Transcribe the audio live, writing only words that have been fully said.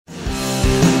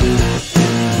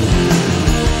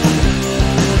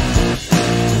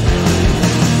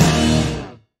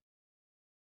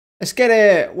Let's get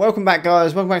it. Welcome back,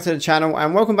 guys. Welcome back to the channel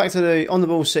and welcome back to the On The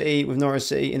Ball City with Norwich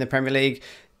City in the Premier League.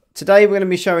 Today we're going to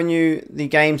be showing you the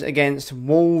games against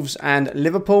Wolves and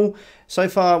Liverpool. So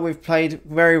far we've played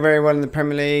very well in the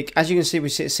Premier League. As you can see, we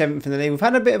sit 7th in the league. We've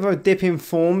had a bit of a dip in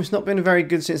form. It's not been very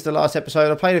good since the last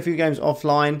episode. I played a few games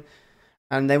offline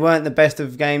and they weren't the best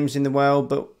of games in the world,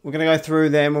 but we're going to go through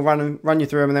them. We'll run you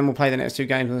through them and then we'll play the next two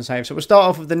games on the save. So we'll start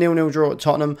off with the 0-0 draw at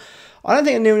Tottenham. I don't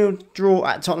think a 0-0 draw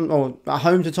at Tottenham or at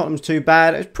home to Tottenham's too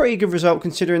bad. It's a pretty good result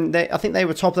considering I think they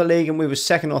were top of the league and we were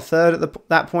second or third at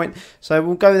that point. So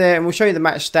we'll go there and we'll show you the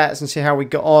match stats and see how we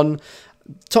got on.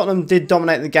 Tottenham did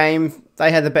dominate the game.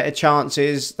 They had the better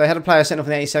chances. They had a player sent off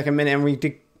in the 82nd minute and we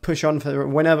did push on for the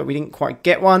winner, but we didn't quite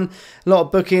get one. A lot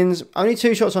of bookings. Only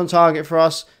 2 shots on target for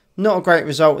us. Not a great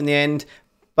result in the end,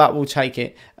 but we'll take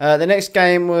it. The next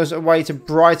game was away to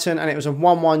Brighton and it was a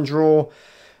 1-1 draw.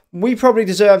 We probably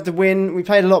deserved the win. We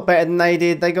played a lot better than they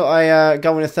did. They got a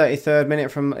goal in the 33rd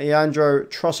minute from Leandro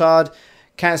Trossard,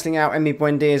 cancelling out Emi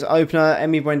Buendia's opener.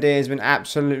 Emi Buendia has been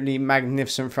absolutely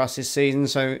magnificent for us this season,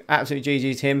 so absolutely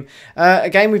GG to him. A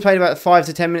game we played about 5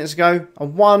 to 10 minutes ago, a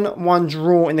 1-1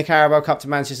 draw in the Carabao Cup to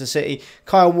Manchester City.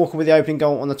 Kyle Walker with the opening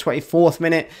goal on the 24th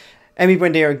minute. Emi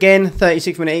Buendia again,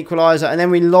 36th minute equaliser, and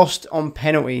then we lost on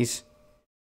penalties.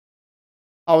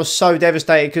 I was so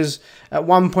devastated because at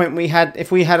one point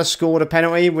if we had scored a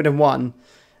penalty, we'd have won.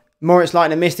 Moritz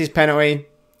Leitner missed his penalty.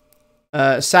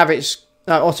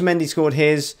 Otamendi scored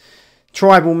his.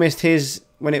 Tribal missed his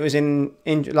when it was in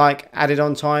added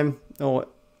on time or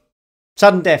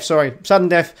sudden death. Sorry, sudden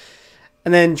death.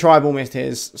 And then Tribal missed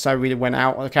his, so we went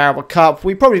out on the Carabao Cup.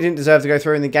 We probably didn't deserve to go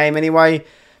through in the game anyway.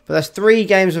 But that's 3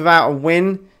 games without a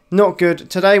win. Not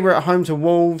good. Today we're at home to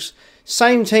Wolves.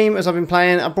 Same team as I've been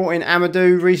playing. I brought in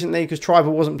Amadou recently because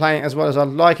Tribal wasn't playing as well as I'd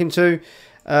like him to.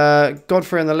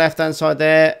 Godfrey on the left-hand side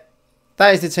there.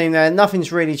 That is the team there.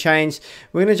 Nothing's really changed.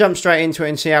 We're going to jump straight into it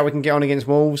and see how we can get on against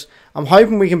Wolves. I'm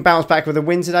hoping we can bounce back with a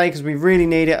win today because we really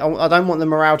need it. I don't want the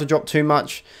morale to drop too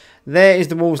much. There is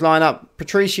the Wolves lineup.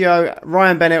 Patricio,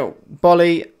 Ryan Bennett,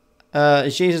 Bolly,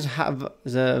 Jesus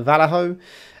Vallejo,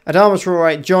 Adama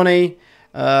Traore, Johnny,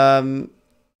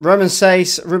 Roman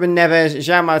Sace, Ruben Neves,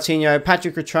 Jean Martino,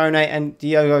 Patrick Cutrone, and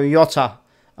Diogo Jota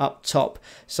up top.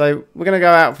 So we're going to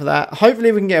go out for that.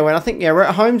 Hopefully we can get a win. I think, yeah, we're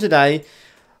at home today.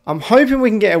 I'm hoping we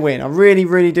can get a win. I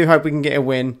really do hope we can get a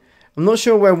win. I'm not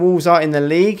sure where Wolves are in the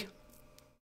league.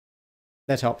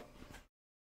 They're top.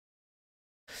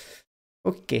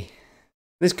 Okay.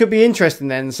 This could be interesting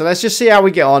then. So let's just see how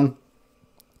we get on.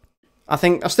 I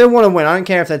still want to win. I don't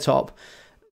care if they're top.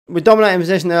 We're dominating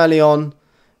possession early on.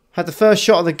 Had the first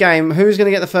shot of the game. Who's going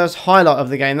to get the first highlight of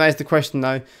the game? That is the question,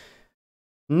 though.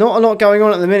 Not a lot going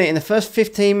on at the minute. In the first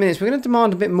 15 minutes, we're going to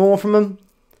demand a bit more from them.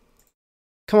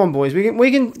 Come on, boys.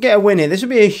 We can get a win here. This would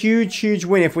be a huge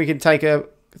win if we could take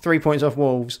 3 points off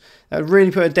Wolves. That would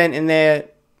really put a dent in their,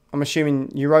 I'm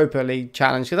assuming, Europa League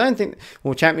challenge. Because I don't think,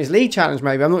 well, Champions League challenge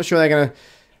maybe. I'm not sure they're going to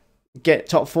get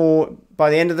top 4 by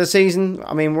the end of the season.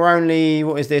 I mean, we're only,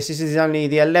 what is this? This is only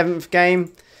the 11th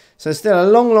game. So still a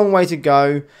long way to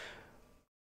go.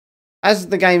 As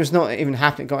the game's not even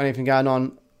happening, got anything going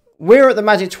on, we're at the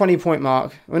magic 20-point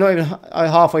mark. We're not even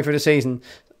halfway through the season.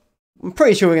 I'm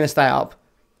pretty sure we're going to stay up.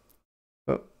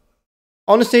 But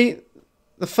honestly,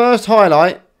 the first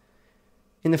highlight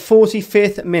in the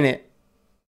 45th minute.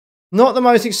 Not the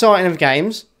most exciting of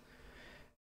games.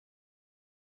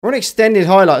 We're on extended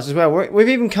highlights as well. We've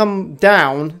even come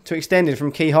down to extended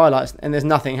from key highlights and there's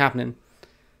nothing happening.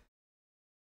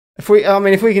 If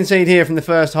we concede here from the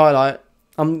first highlight,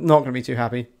 I'm not going to be too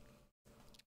happy.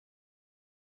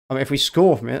 I mean, if we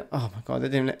score from it, oh my god, they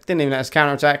didn't even let us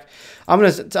counter attack. I'm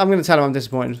gonna tell them I'm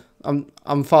disappointed.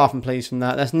 I'm far from pleased from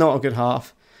that. That's not a good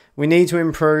half. We need to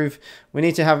improve. We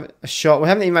need to have a shot. We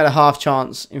haven't even made a half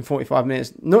chance in 45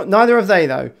 minutes. Neither have they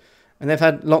though, and they've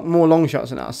had more long shots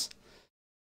than us.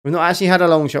 We've not actually had a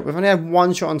long shot. We've only had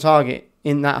 1 shot on target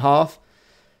in that half.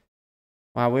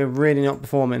 Wow, we're really not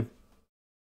performing.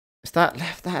 It's that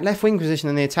left wing position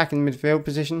and the attacking midfield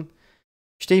position.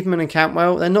 Stiepermann and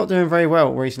Cantwell, they're not doing very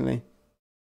well recently.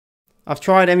 I've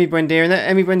tried Emi Buendia, and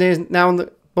Emi Buendia is now on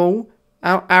the ball.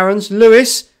 Aaron's,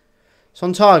 Lewis, it's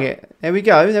on target. There we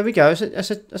go. That's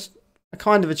a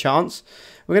kind of a chance.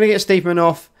 We're going to get Stiepermann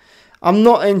off. I'm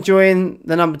not enjoying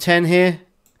the number 10 here.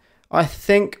 I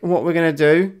think what we're going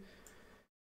to do,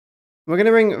 we're going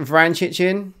to bring Vrancic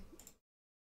in.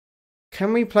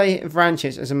 Can we play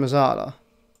Vrancic as a Mazzala?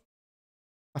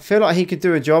 I feel like he could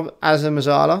do a job as a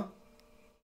Mazzala.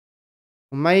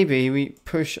 Or maybe we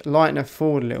push Leitner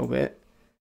forward a little bit.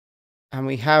 And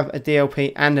we have a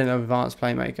DLP and an advanced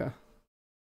playmaker.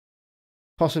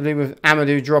 Possibly with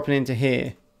Amadou dropping into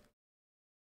here.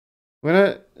 We're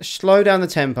going to slow down the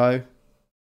tempo.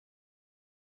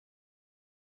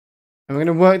 And we're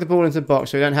going to work the ball into the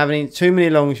box so we don't have too many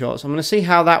long shots. I'm going to see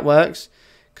how that works.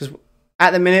 Because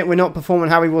at the minute, we're not performing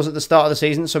how we was at the start of the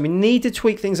season. So we need to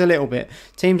tweak things a little bit.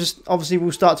 Teams obviously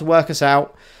will start to work us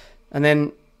out. And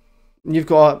then you've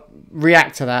got to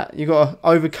react to that. You've got to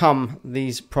overcome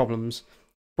these problems.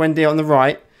 Wendy on the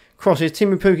right. Crosses.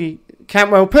 Timu Pukki.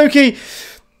 Cantwell. Pukki!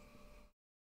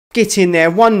 Get in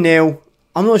there. 1-0.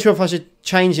 I'm not sure if I should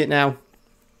change it now.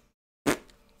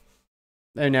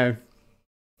 Oh no.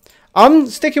 I'm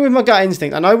sticking with my gut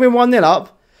instinct. I know we're 1-0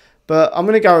 up, but I'm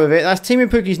going to go with it. That's Timu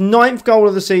Pukki's 9th goal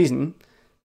of the season.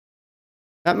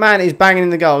 That man is banging in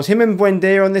the goals. Him and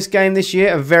Buendia on this game this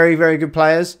year are very, very good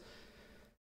players.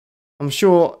 I'm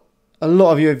sure a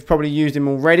lot of you have probably used him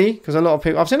already, because a lot of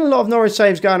people... I've seen a lot of Norwich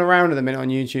saves going around at the minute on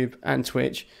YouTube and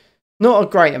Twitch. Not a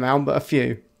great amount, but a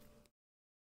few.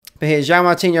 But here's João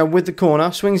Martinho with the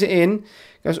corner. Swings it in.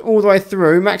 Goes all the way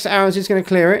through. Max Aarons is going to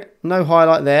clear it. No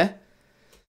highlight there.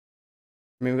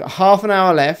 I mean, we've got half an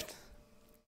hour left.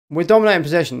 We're dominating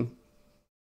possession.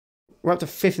 We're up to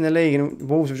 5th in the league and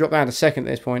Wolves have dropped down to 2nd at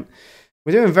this point.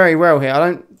 We're doing very well here. I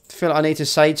don't feel like I need to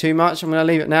say too much. I'm going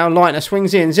to leave it now. Leitner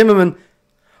swings in. Zimmerman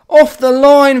off the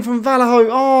line from Vallejo.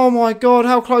 Oh my God,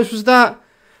 how close was that?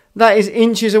 That is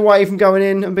inches away from going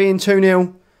in and being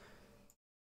 2-0.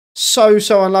 So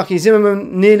unlucky.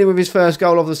 Zimmerman nearly with his first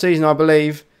goal of the season, I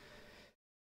believe.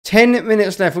 10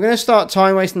 minutes left. We're going to start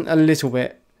time wasting a little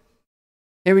bit.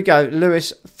 Here we go.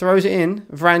 Lewis throws it in.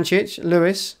 Vrancic.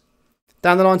 Lewis.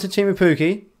 Down the line to Timu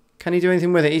Pukki. Can he do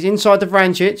anything with it? He's inside to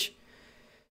Vrancic.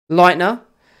 Leitner.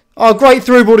 Oh, great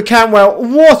through ball to Cantwell.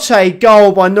 What a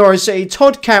goal by Norwich City.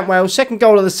 Todd Cantwell, 2nd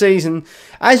goal of the season.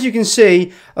 As you can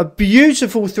see, a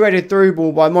beautiful threaded through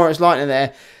ball by Moritz Leitner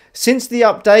there. Since the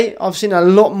update, I've seen a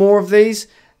lot more of these.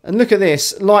 And look at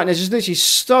this. Leitner's just literally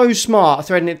so smart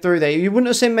threading it through there. You wouldn't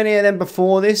have seen many of them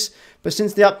before this. But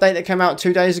since the update that came out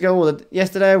 2 days ago, or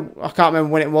yesterday, I can't remember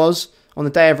when it was, on the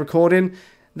day of recording,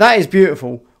 that is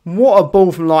beautiful. What a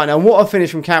ball from Leitner. What a finish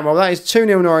from Cantwell. That is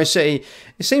 2-0 Norwich City.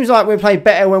 It seems like we play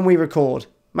better when we record.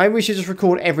 Maybe we should just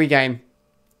record every game.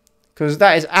 Because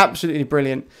that is absolutely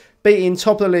brilliant. Beating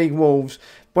top of the league Wolves.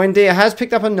 Buendia has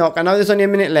picked up a knock. I know there's only a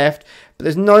minute left. But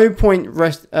there's no point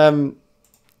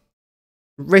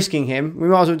risking him. We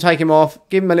might as well take him off.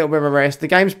 Give him a little bit of a rest. The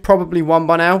game's probably won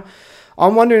by now.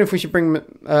 I'm wondering if we should bring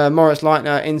Moritz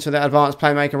Leitner into the advanced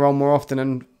playmaker role more often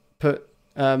and put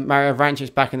Mario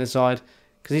Vrancic back in the side.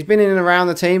 Because he's been in and around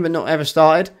the team but not ever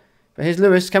started. But here's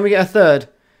Lewis. Can we get a third?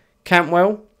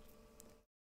 Cantwell.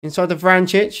 Inside the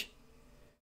Vrancic.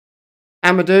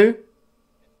 Amadou.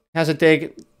 Has a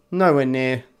dig. Nowhere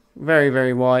near. Very,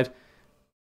 very wide.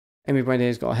 Emi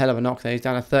Buendia's got a hell of a knock there. He's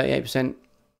down to 38%.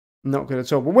 Not good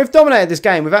at all. But we've dominated this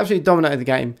game. We've absolutely dominated the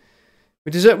game.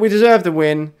 We deserve the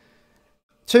win.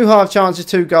 2 half chances,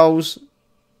 2 goals.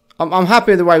 I'm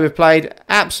happy with the way we've played.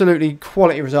 Absolutely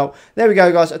quality result. There we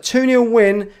go, guys. A 2-0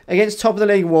 win against top of the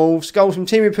league Wolves. Goals from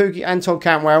Timu Pukki and Todd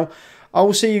Cantwell. I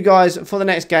will see you guys for the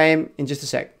next game in just a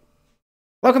sec.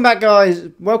 Welcome back, guys.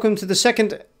 Welcome to the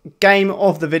second game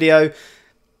of the video.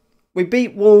 We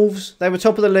beat Wolves. They were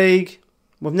top of the league.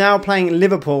 We're now playing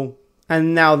Liverpool.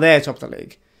 And now they're top of the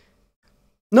league.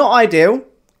 Not ideal.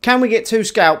 Can we get 2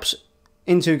 scalps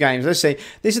in 2 games? Let's see.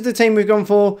 This is the team we've gone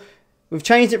for. We've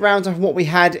changed it round to what we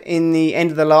had in the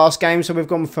end of the last game. So we've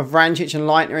gone for Vrancic and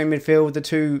Leitner in midfield, the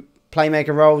 2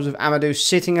 playmaker roles with Amadou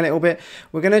sitting a little bit.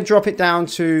 We're going to drop it down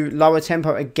to lower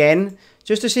tempo again,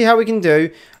 just to see how we can do.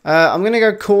 I'm going to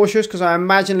go cautious because I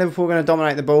imagine Liverpool are going to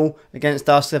dominate the ball against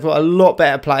us. They've got a lot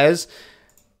better players.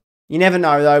 You never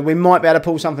know, though. We might be able to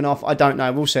pull something off. I don't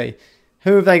know. We'll see.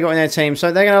 Who have they got in their team?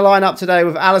 So they're going to line up today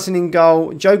with Alisson in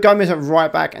goal, Joe Gomez at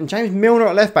right back, and James Milner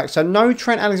at left back. So no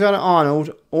Trent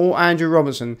Alexander-Arnold or Andrew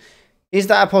Robertson. Is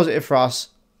that a positive for us?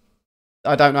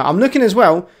 I don't know. I'm looking as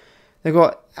well. They've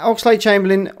got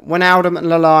Oxlade-Chamberlain, Wijnaldum and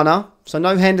Lallana. So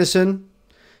no Henderson.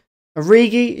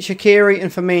 Origi, Shaqiri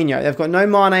and Firmino. They've got no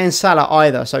Mane and Salah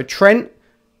either. So Trent,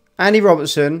 Andy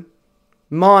Robertson,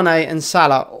 Mane and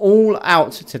Salah all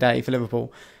out today for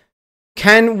Liverpool.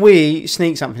 Can we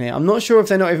sneak something here? I'm not sure if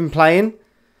they're not even playing.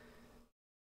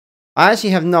 I actually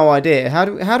have no idea. How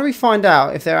do we find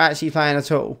out if they're actually playing at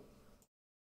all?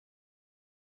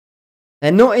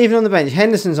 They're not even on the bench.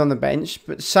 Henderson's on the bench,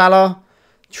 but Salah,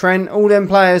 Trent, all them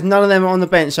players, none of them are on the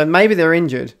bench, so maybe they're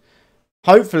injured.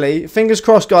 Hopefully, fingers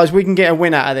crossed, guys, we can get a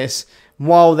win out of this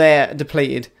while they're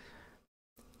depleted.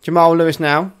 Jamal Lewis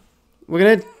now. We're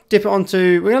going to dip it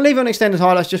onto... We're going to leave it on extended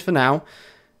highlights just for now.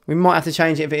 We might have to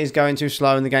change it if it is going too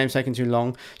slow and the game's taking too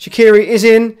long. Shaqiri is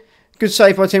in. Good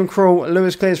save by Tim Krul.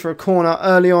 Lewis clears for a corner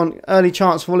early on. Early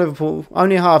chance for Liverpool.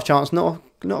 Only a half chance. Not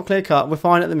a clear cut. We're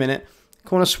fine at the minute.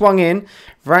 Corner swung in.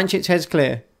 Vrancic's head's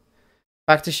clear.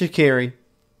 Back to Shaqiri.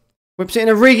 Whips it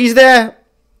in. Origi's there.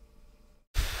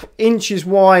 Inches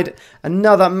wide.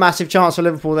 Another massive chance for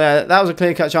Liverpool there. That was a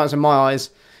clear cut chance in my eyes.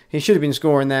 He should have been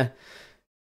scoring there.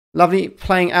 Lovely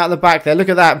playing out the back there. Look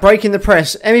at that. Breaking the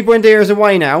press. Emi Buendia is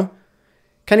away now.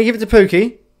 Can he give it to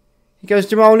Pukki? He goes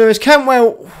Jamal Lewis.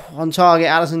 Cantwell on target.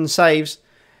 Alisson saves.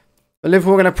 But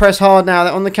Liverpool are going to press hard now.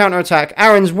 They're on the counter-attack.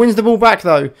 Aarons wins the ball back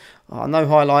though. Oh, no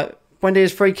highlight.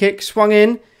 Buendia's free kick. Swung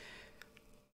in.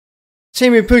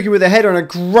 Timu Pukki with a header and a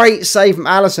great save from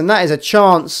Alisson. That is a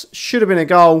chance. Should have been a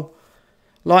goal.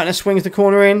 Leitner swings the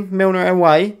corner in. Milner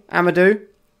away. Amadou.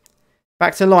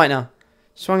 Back to Leitner.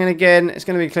 Swung in again. It's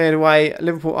going to be cleared away.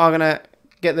 Liverpool are going to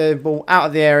get the ball out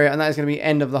of the area, and that is going to be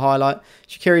end of the highlight.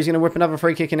 Shaqiri's going to whip another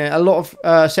free kick in there. A lot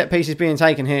of set pieces being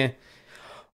taken here.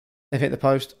 They've hit the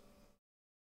post.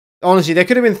 Honestly, there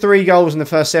could have been 3 goals in the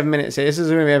first 7 minutes here. This is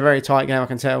going to be a very tight game, I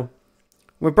can tell.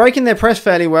 We're breaking their press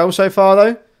fairly well so far,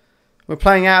 though. We're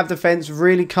playing out of defence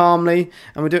really calmly,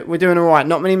 and we're doing all right.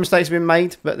 Not many mistakes have been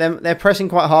made, but they're pressing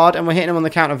quite hard, and we're hitting them on the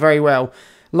counter very well.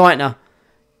 Leitner.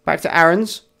 Back to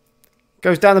Aarons.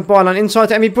 Goes down the byline, inside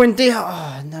to Emi Buendia.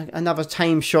 Oh, no, another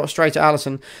tame shot straight at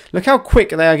Alisson. Look how quick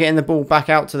they are getting the ball back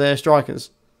out to their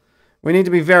strikers. We need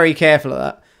to be very careful of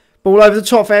that. Ball over the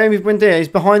top for Emi Buendia. He's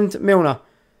behind Milner.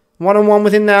 1-on-1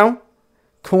 with him now.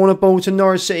 Corner ball to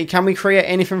Norwich City. Can we create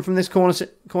anything from this corner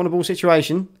ball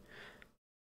situation?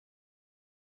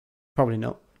 Probably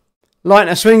not.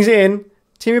 Leitner swings it in.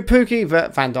 Timu Pukki.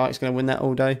 Van Dijk's going to win that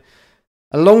all day.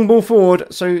 A long ball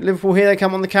forward. So Liverpool here they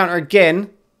come on the counter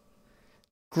again.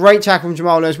 Great tackle from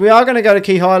Jamal Lewis. We are going to go to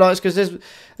key highlights because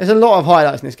there's a lot of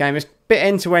highlights in this game. It's a bit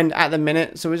end-to-end at the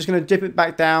minute. So we're just going to dip it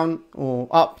back down or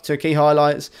up to key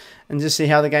highlights and just see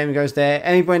how the game goes there.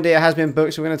 Emi Buendia has been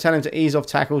booked, so we're going to tell him to ease off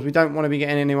tackles. We don't want to be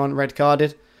getting anyone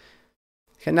red-carded.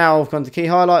 Okay, now we've gone to key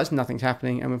highlights. Nothing's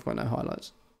happening and we've got no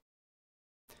highlights.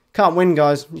 Can't win,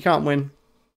 guys. You can't win.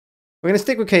 We're going to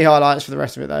stick with key highlights for the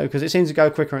rest of it, though, because it seems to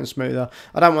go quicker and smoother.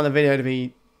 I don't want the video to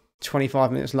be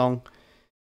 25 minutes long.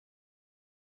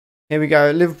 Here we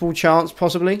go. Liverpool chance,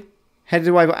 possibly. Headed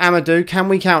away by Amadou. Can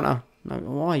we counter? No.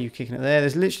 Why are you kicking it there?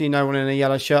 There's literally no one in a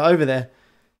yellow shirt over there.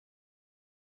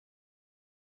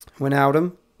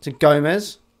 Wijnaldum to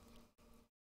Gomez.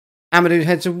 Amadou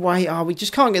heads away. Oh, we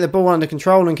just can't get the ball under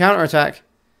control and counter-attack.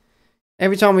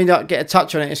 Every time we get a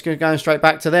touch on it, it's going straight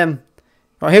back to them.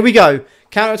 Right, here we go.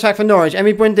 Counter-attack for Norwich.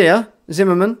 Emi Buendia.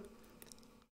 Zimmerman.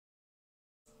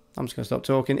 I'm just going to stop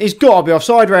talking. He's got to be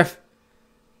offside, ref.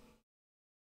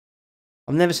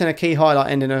 I've never seen a key highlight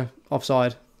end in a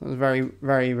offside. That was very,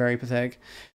 very, very pathetic.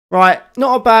 Right,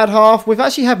 not a bad half. We've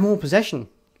actually had more possession,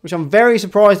 which I'm very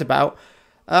surprised about.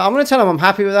 I'm going to tell them I'm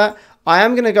happy with that. I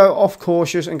am going to go off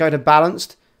cautious and go to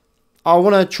balanced. I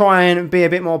want to try and be a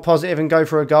bit more positive and go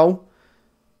for a goal.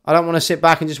 I don't want to sit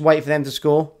back and just wait for them to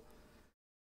score.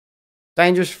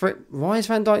 Dangerous free. Why is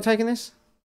Van Dijk taking this?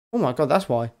 Oh my god, that's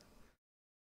why.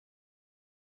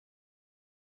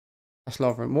 That's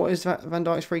Lovren. What is Van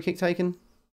Dijk's free kick taken?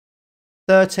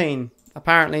 13.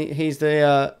 Apparently, he's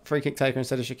the free kick taker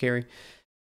instead of Shaqiri.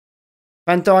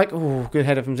 Van Dijk. Oh, good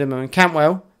header from Zimmerman.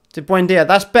 Cantwell to Buendia.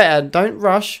 That's better. Don't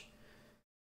rush.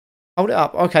 Hold it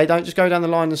up. Okay, don't just go down the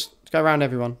line. Just go around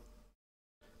everyone.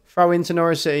 Throw into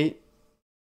Norwich City.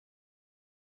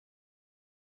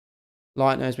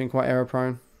 Leitner has been quite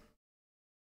error-prone.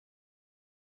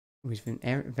 Oh, he's been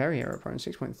very error-prone.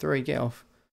 6.3. Get off.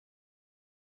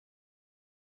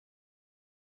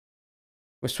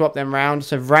 We'll swap them round.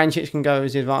 So Vrancic can go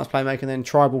as the advanced playmaker and then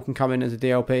Tribal can come in as a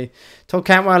DLP. Todd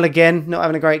Cantwell again, not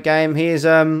having a great game. He is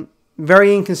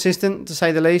very inconsistent, to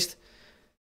say the least.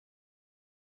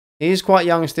 He is quite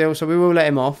young still, so we will let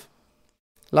him off.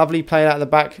 Lovely play out of the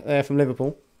back there from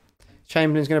Liverpool.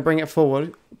 Chamberlain's going to bring it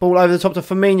forward. Ball over the top to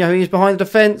Firmino, who is behind the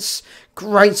defence.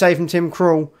 Great save from Tim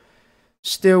Krul.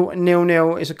 Still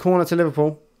 0-0. It's a corner to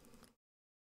Liverpool.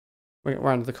 We're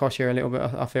round the cosh here a little bit,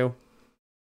 I feel.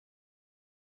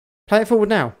 Play it forward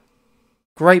now.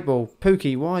 Great ball.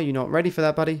 Pukki, why are you not ready for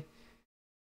that, buddy?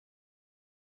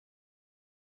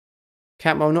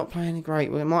 Cantwell not playing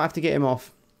great. We might have to get him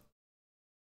off.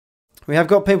 We have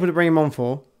got people to bring him on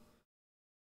for.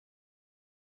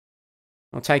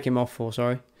 I'll take him off for,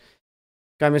 sorry.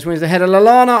 Gomez wins the header.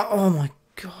 Lallana. Oh my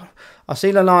god. I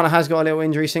see Lallana has got a little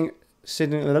injury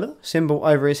symbol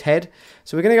over his head.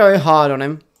 So we're going to go hard on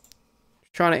him.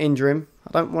 Trying to injure him.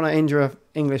 I don't want to injure an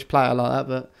English player like that,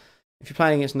 but if you're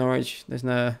playing against Norwich, there's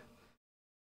no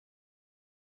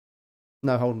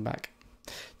holding back.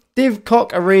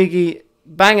 Divock Origi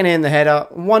banging in the header.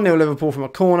 1-0 Liverpool from a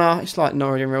corner. It's like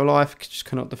Norwich in real life. Just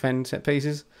cannot defend set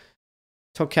pieces.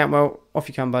 Todd Cantwell, off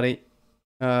you come, buddy.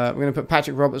 We're going to put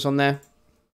Patrick Roberts on there.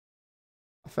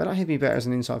 I feel like he'd be better as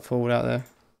an inside forward out there.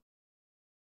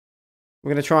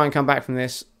 We're going to try and come back from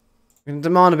this. We're going to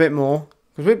demand a bit more.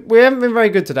 Because we haven't been very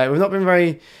good today. We've not been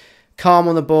very calm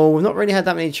on the ball. We've not really had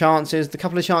that many chances. The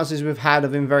couple of chances we've had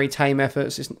have been very tame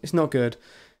efforts. It's not good.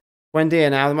 Buendia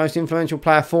now, the most influential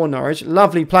player for Norwich.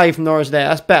 Lovely play from Norwich there.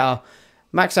 That's better.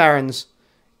 Max Aarons.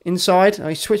 Inside. Oh,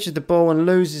 he switches the ball and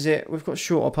loses it. We've got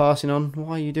shorter passing on.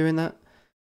 Why are you doing that?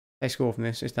 They score from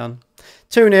this. It's done.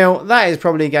 2-0. That is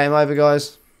probably game over,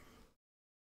 guys.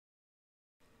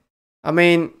 I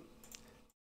mean,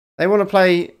 they want to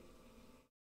play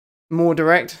more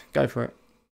direct. Go for it.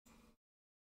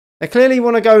 They clearly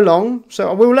want to go long, so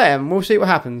I will let them. We'll see what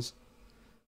happens.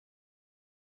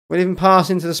 We'll even pass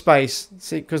into the space.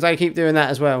 See, because they keep doing that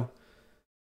as well.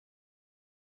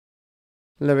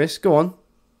 Lewis, go on.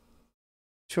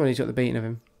 Surely he's got the beating of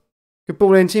him. Good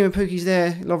ball in. Timo Pukki's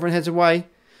there. Lovren heads away.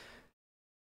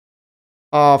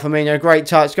 Oh, Firmino, great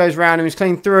touch. Goes round him. He's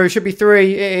clean through. Should be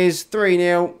 3. It is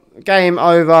 3-0. Game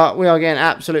over. We are getting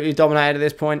absolutely dominated at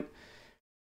this point.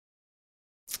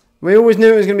 We always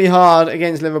knew it was going to be hard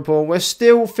against Liverpool. We're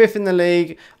still 5th in the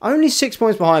league. Only 6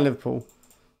 points behind Liverpool.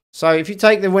 So if you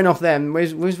take the win off them,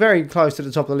 we're very close to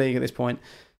the top of the league at this point.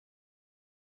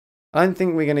 I don't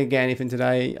think we're going to get anything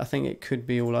today. I think it could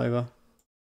be all over.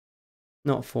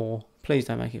 Not 4. Please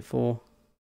don't make it 4.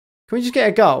 Can we just get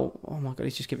a goal? Oh my God,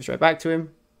 he's just give it straight back to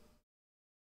him.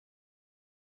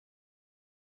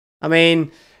 I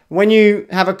mean, when you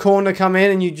have a corner come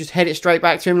in and you just head it straight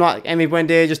back to him like Emi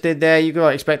Buendia just did there, you've got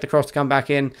to expect the cross to come back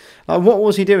in. Like, what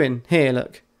was he doing? Here,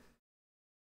 look.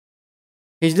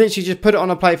 He's literally just put it on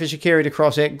a plate for Shaqiri to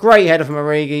cross it. Great header from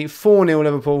Origi. 4-0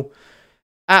 Liverpool.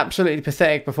 Absolutely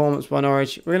pathetic performance by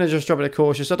Norwich. We're going to just drop it to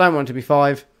cautious. I don't want it to be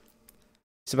 5.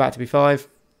 It's about to be 5.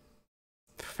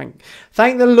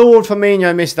 Thank the Lord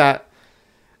Firmino missed that.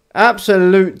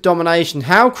 Absolute domination.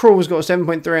 How Krul's got a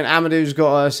 7.3 and Amadou's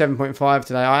got a 7.5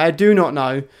 today, I do not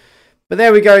know. But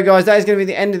there we go, guys. That is going to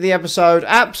be the end of the episode.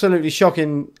 Absolutely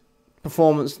shocking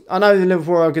performance. I know the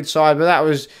Liverpool are a good side, but that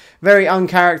was very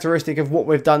uncharacteristic of what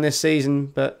we've done this season.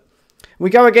 But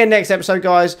we go again next episode,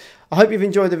 guys. I hope you've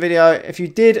enjoyed the video. If you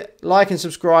did, like and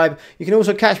subscribe. You can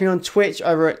also catch me on Twitch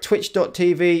over at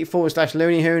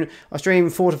twitch.tv/LooneyHoon. I stream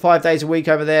 4 to 5 days a week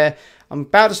over there. I'm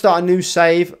about to start a new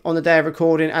save on the day of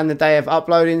recording and the day of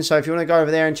uploading. So if you want to go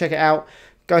over there and check it out,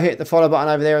 go hit the follow button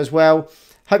over there as well.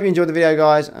 Hope you enjoyed the video,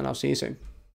 guys, and I'll see you soon.